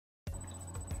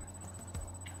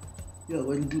Yo,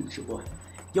 what do you do with your boy?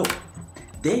 Yo,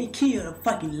 they killed a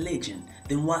fucking legend.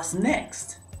 Then what's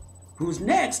next? Who's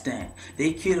next then?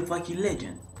 They killed a fucking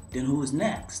legend. Then who's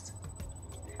next?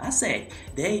 I say,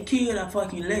 they killed a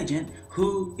fucking legend.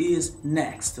 Who is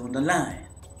next on the line?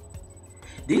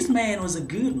 This man was a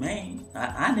good man.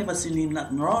 I never seen him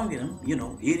nothing wrong with him. You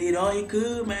know, he did all he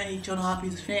could, man. He trying to help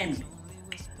his family.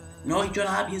 You know, he trying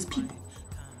to help his people.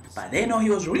 But they know he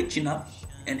was rich enough,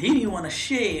 and he didn't want to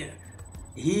share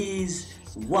his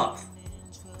wealth.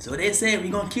 So they said,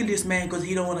 we're going to kill this man because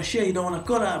he don't want to share, he don't want to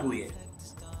collaborate.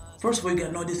 First of all, you got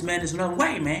to know this man is not a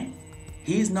white man.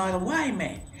 He's not a white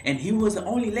man. And he was the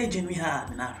only legend we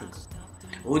had in Africa.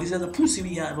 All these other pussy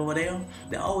we have over there,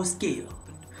 they're all scared.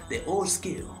 They're all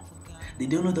scared. They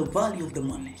don't know the value of the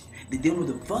money. They don't know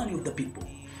the value of the people.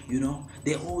 You know,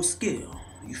 they're all scared.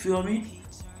 You feel me?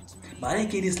 But they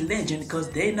get this legend because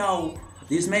they know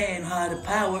this man had the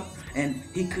power and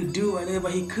he could do whatever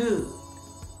he could.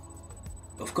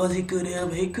 Of course he could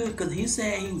whatever he could because he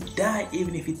said he would die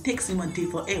even if it takes him until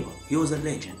forever. He was a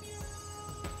legend.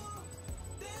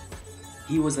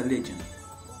 He was a legend.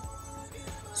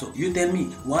 So you tell me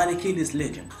why they killed this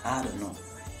legend? I don't know.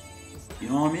 You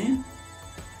know what I mean?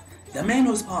 The man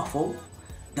was powerful.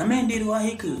 The man did what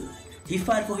he could. He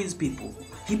fought for his people.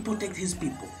 He protected his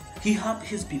people. He helped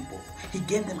his people. He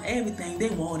gave them everything they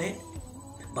wanted.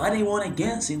 But they went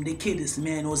against him. They killed this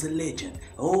man who was a legend.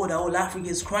 Oh, the whole Africa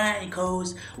is crying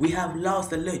because we have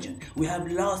lost a legend. We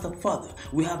have lost a father.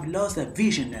 We have lost a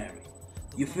visionary.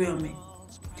 You feel me?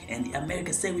 And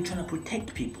America said we're trying to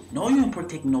protect people. No, you don't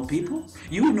protect no people.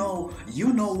 You know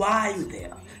why you're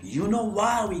there. You know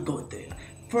why we got there.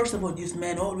 First of all, this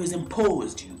man always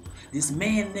imposed you. This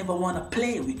man never want to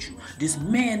play with you. This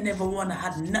man never want to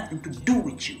have nothing to do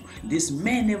with you. This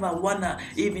man never want to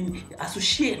even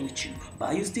associate with you.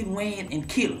 But you still went and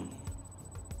kill him.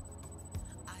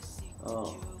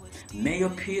 Oh, may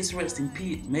your peace rest in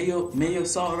peace. May your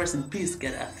soul rest in peace,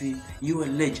 Qaddafi. You a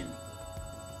legend.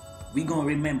 We gonna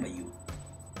remember you.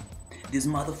 These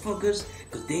motherfuckers,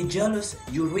 because they jealous,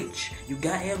 you rich. You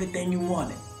got everything you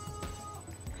wanted.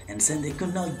 And since they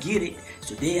could not get it,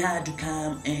 so they had to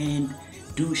come and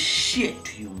do shit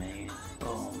to you, man.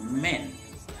 Oh, man.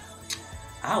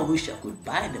 I wish I could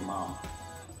buy them all.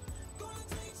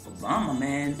 Obama,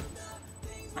 man.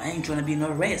 I ain't trying to be no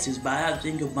racist, but I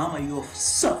think Obama, you're a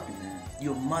sucker, man.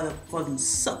 You're a motherfucking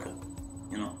sucker,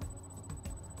 you know.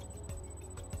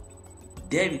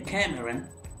 David Cameron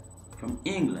from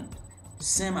England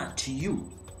sent out to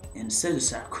you and said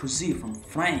Sarkozy from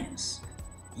France.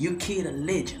 You killed a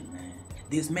legend, man.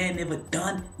 This man never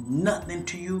done nothing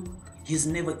to you. He's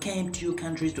never came to your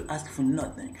country to ask for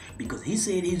nothing because he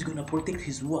said he's gonna protect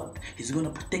his wealth. He's gonna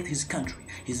protect his country.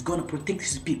 He's gonna protect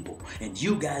his people. And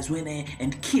you guys went in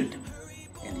and killed him.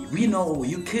 And we know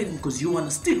you killed him because you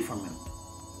wanna steal from him.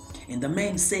 And the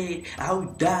man said, I'll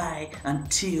die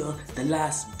until the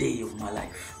last day of my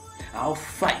life. I'll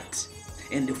fight.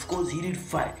 And of course he did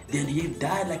fight. Then he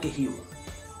died like a hero.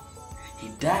 He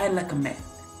died like a man.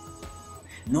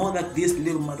 Know that these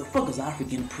little motherfuckers,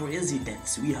 African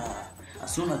presidents we have,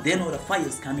 as soon as they know the fire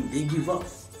is coming, they give up.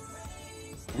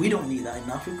 We don't need that in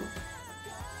Africa.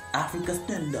 Africa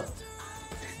stand up.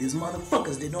 These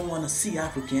motherfuckers, they don't want to see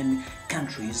African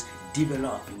countries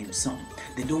developing in something.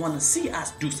 They don't want to see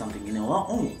us do something in our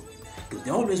own. Because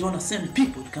they always want to send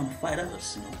people to come fight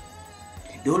us, you know.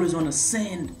 They always want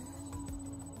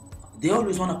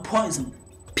to poison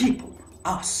people,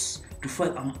 us, to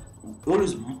fight,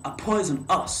 always poison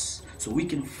us so we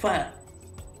can fight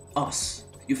us.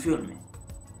 You feel me?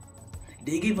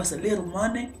 They give us a little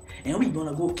money and we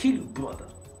gonna go kill you, brother.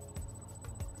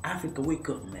 Africa, wake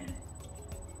up, man.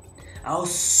 I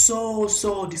was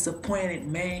so disappointed,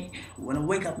 man, when I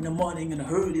wake up in the morning and I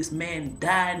heard this man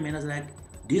died, man. I was like,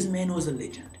 this man was a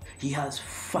legend. He has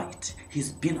fight.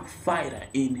 He's been a fighter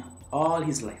in all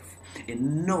his life.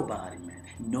 And nobody, man,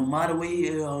 no matter where he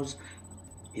is,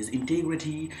 his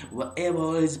integrity,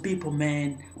 whatever his people,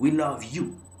 man, we love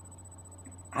you.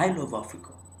 I love Africa.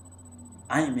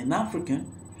 I am an African,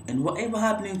 and whatever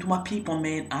happening to my people,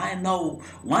 man, I know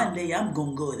one day I'm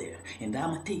gonna go there and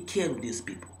I'm gonna take care of these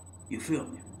people. You feel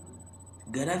me?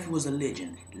 Qaddafi was a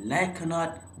legend. Like or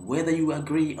not, whether you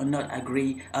agree or not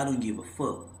agree, I don't give a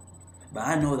fuck. But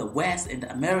I know the West and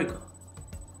America,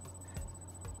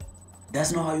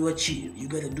 that's not how you achieve. You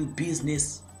gotta do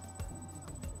business.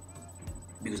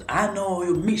 Because I know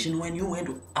your mission when you went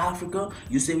to Africa,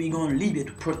 you said we're gonna leave it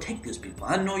to protect these people.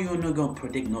 I know you're not gonna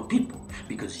protect no people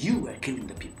because you were killing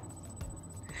the people.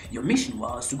 Your mission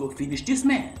was to go finish this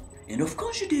man. And of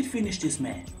course you did finish this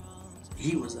man.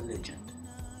 He was a legend.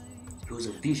 He was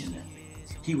a visionary.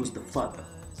 He was the father.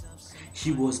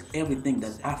 He was everything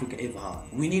that Africa ever had.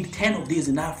 We need 10 of these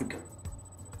in Africa.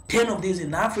 10 of these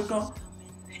in Africa,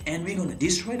 and we're gonna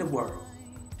destroy the world.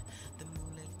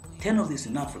 10 of these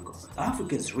in Africa.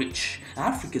 Africa is rich.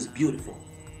 Africa is beautiful.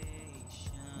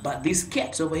 But these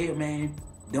cats over here, man,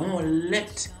 they won't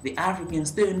let the Africans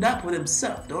stand up for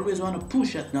themselves. They always want to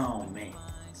push us down, man.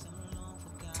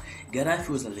 Gaddafi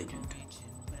was a legend.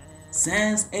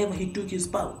 Since ever he took his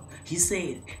power, he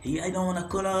said, I don't want to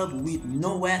collab with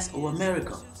no West or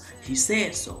America. He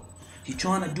said so. He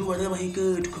trying to do whatever he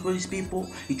could to cover his people.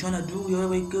 He trying to do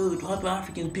whatever he could to help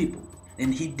African people.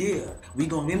 And he did. We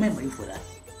gonna remember you for that.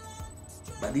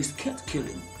 But this cat killed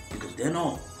him because they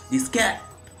know this cat,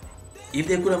 if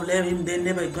they could have left him, they're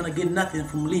never gonna get nothing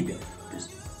from Libya.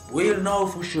 We'll know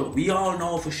for sure. We all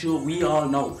know for sure. We all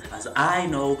know. As I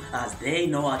know, as they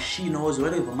know, as she knows,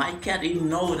 whatever. My cat even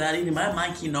knows that. Even my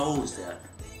monkey knows that.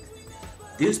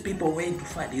 These people waiting to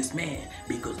fight this man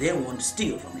because they want to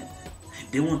steal from him.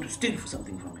 They want to steal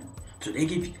something from him. So they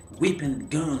give weapons and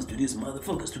guns to these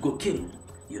motherfuckers to go kill him.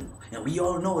 You know, and we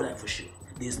all know that for sure.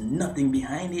 There's nothing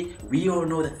behind it. We all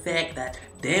know the fact that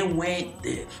they went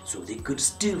there so they could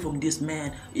steal from this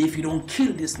man. If you don't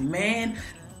kill this man,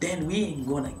 then we ain't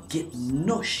gonna get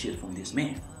no shit from this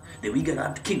man. Then we gotta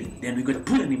have to kill him. Then we gotta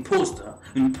put an imposter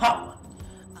in power.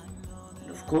 And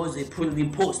of course they put an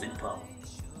imposter in power.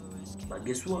 But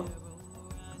guess what?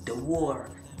 The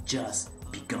war just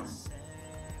begun.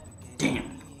 Damn.